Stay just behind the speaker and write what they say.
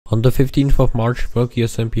On the 15th of March,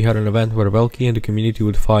 VelkySMP had an event where Velky and the community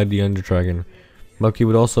would fight the Ender Dragon. Velky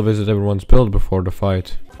would also visit everyone's build before the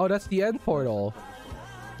fight. Oh, that's the end portal.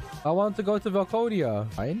 I want to go to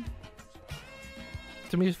Velkonya. Fine.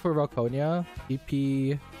 To me, for Velkonya, EP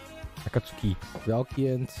Akatsuki. Velky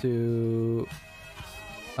into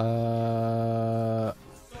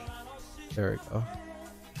there we go.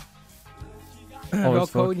 Oh,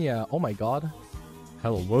 Velkonya. Oh my god.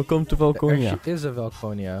 Hello, welcome to There Velkonya. actually is a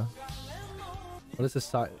Velkonya. What is the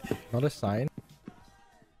sign? Not a sign.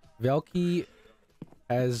 Velky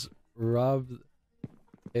has rubbed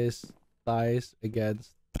his thighs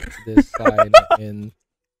against this sign in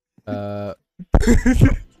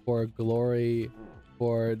for glory,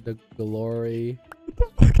 for the glory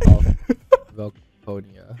of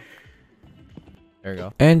Velkonya. There we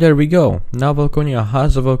go. And there we go. Now Velkonya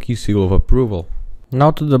has a Velky seal of approval. Now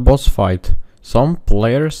to the boss fight. Some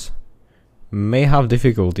players may have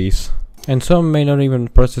difficulties, and some may not even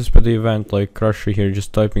participate in the event, like Crusher here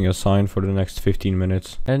just typing a sign for the next 15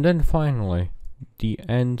 minutes. And then finally, the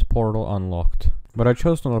end portal unlocked. But I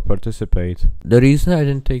chose not to participate. The reason I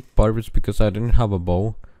didn't take part was because I didn't have a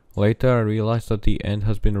bow. Later I realized that the end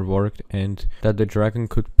has been reworked and that the dragon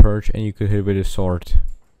could perch and you could hit with a sword.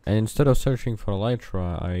 And instead of searching for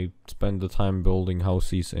elytra, I spent the time building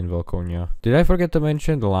houses in Velkonya. Did I forget to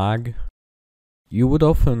mention the lag? You would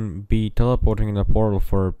often be teleporting in a portal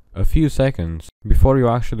for a few seconds before you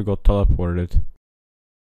actually got teleported.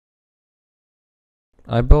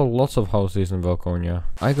 I built lots of houses in Velkonya.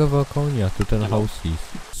 I got Velkonya to 10 houses,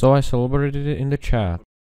 so I celebrated it in the chat.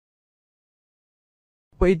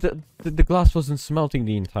 Wait, the glass wasn't smelting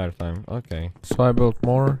the entire time. Okay. So I built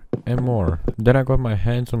more and more. Then I got my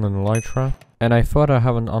hands on an elytra, and I thought I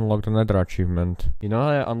haven't unlocked the nether achievement. You know how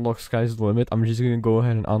I unlocked Sky's the Limit? I'm just gonna go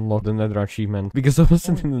ahead and unlock the nether achievement because I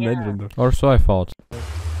wasn't in the nether. Or so I thought.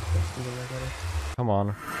 Come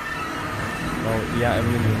on. Oh yeah, I'm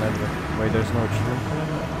in the nether. Wait, there's no achievement for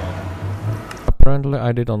that? Apparently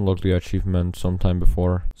I did unlock the achievement sometime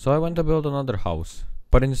before. So I went to build another house.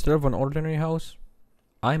 But instead of an ordinary house,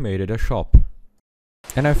 I made it a shop.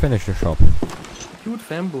 And I finished the shop. Cute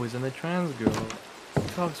fanboys and a trans girl.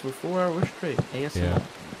 Talks for 4 hours straight. ASMR.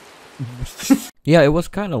 Yeah. Yeah, it was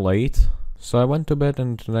kinda late. So I went to bed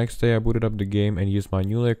and the next day I booted up the game and used my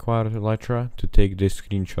newly acquired elytra to take this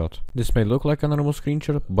screenshot. This may look like a normal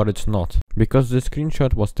screenshot, but it's not. Because this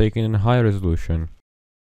screenshot was taken in high resolution.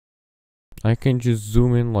 I can just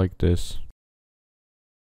zoom in like this.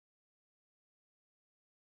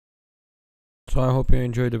 So I hope you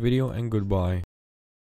enjoyed the video and goodbye.